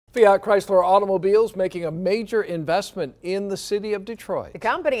Fiat Chrysler Automobiles making a major investment in the city of Detroit. The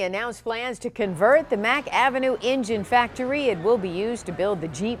company announced plans to convert the Mack Avenue engine factory. It will be used to build the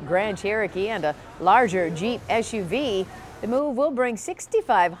Jeep Grand Cherokee and a larger Jeep SUV. The move will bring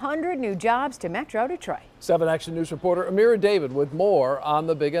 6,500 new jobs to Metro Detroit. 7 Action News reporter Amira David with more on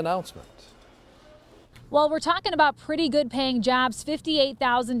the big announcement. Well, we're talking about pretty good paying jobs,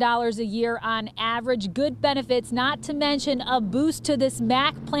 $58,000 a year on average, good benefits, not to mention a boost to this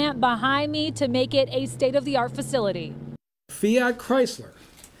Mack plant behind me to make it a state-of-the-art facility. Fiat Chrysler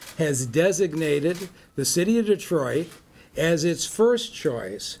has designated the city of Detroit as its first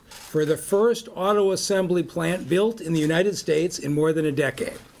choice for the first auto assembly plant built in the United States in more than a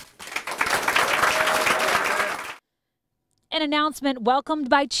decade. An announcement welcomed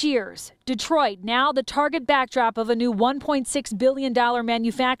by cheers. Detroit, now the target backdrop of a new $1.6 billion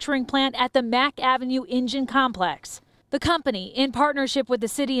manufacturing plant at the Mack Avenue Engine Complex. The company, in partnership with the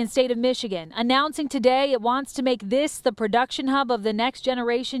city and state of Michigan, announcing today it wants to make this the production hub of the next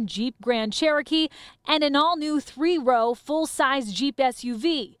generation Jeep Grand Cherokee and an all-new 3-row full-size Jeep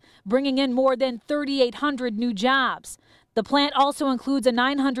SUV, bringing in more than 3,800 new jobs. The plant also includes a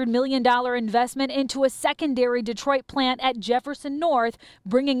 $900 million investment into a secondary Detroit plant at Jefferson North,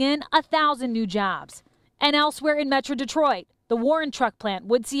 bringing in 1,000 new jobs. And elsewhere in Metro Detroit, the Warren Truck Plant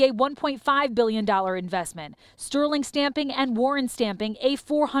would see a $1.5 billion investment, Sterling Stamping and Warren Stamping a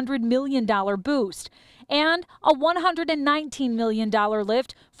 $400 million boost, and a $119 million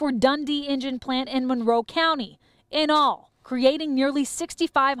lift for Dundee Engine Plant in Monroe County. In all, creating nearly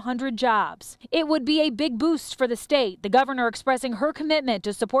 6,500 jobs. It would be a big boost for the state, the governor expressing her commitment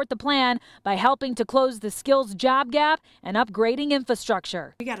to support the plan by helping to close the skills job gap and upgrading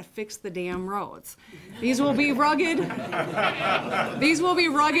infrastructure. We got to fix the damn roads. These will be rugged. These will be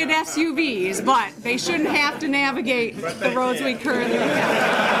rugged SUVs, but they shouldn't have to navigate the roads we currently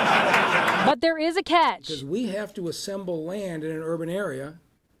have. But there is a catch. Because we have to assemble land in an urban area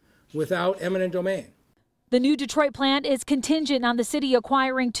without eminent domain. The new Detroit plant is contingent on the city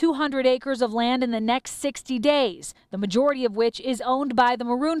acquiring 200 acres of land in the next 60 days, the majority of which is owned by the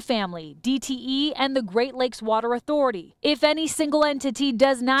Maroon family, DTE, and the Great Lakes Water Authority. If any single entity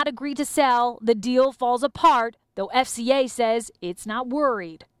does not agree to sell, the deal falls apart, though FCA says it's not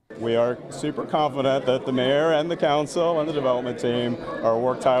worried. We are super confident that the mayor and the council and the development team are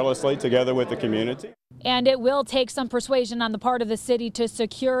work tirelessly together with the community. And it will take some persuasion on the part of the city to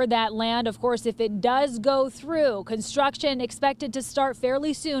secure that land. Of course, if it does go through, construction expected to start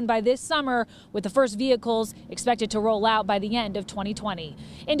fairly soon by this summer, with the first vehicles expected to roll out by the end of 2020.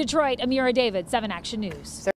 In Detroit, Amira David, 7 Action News.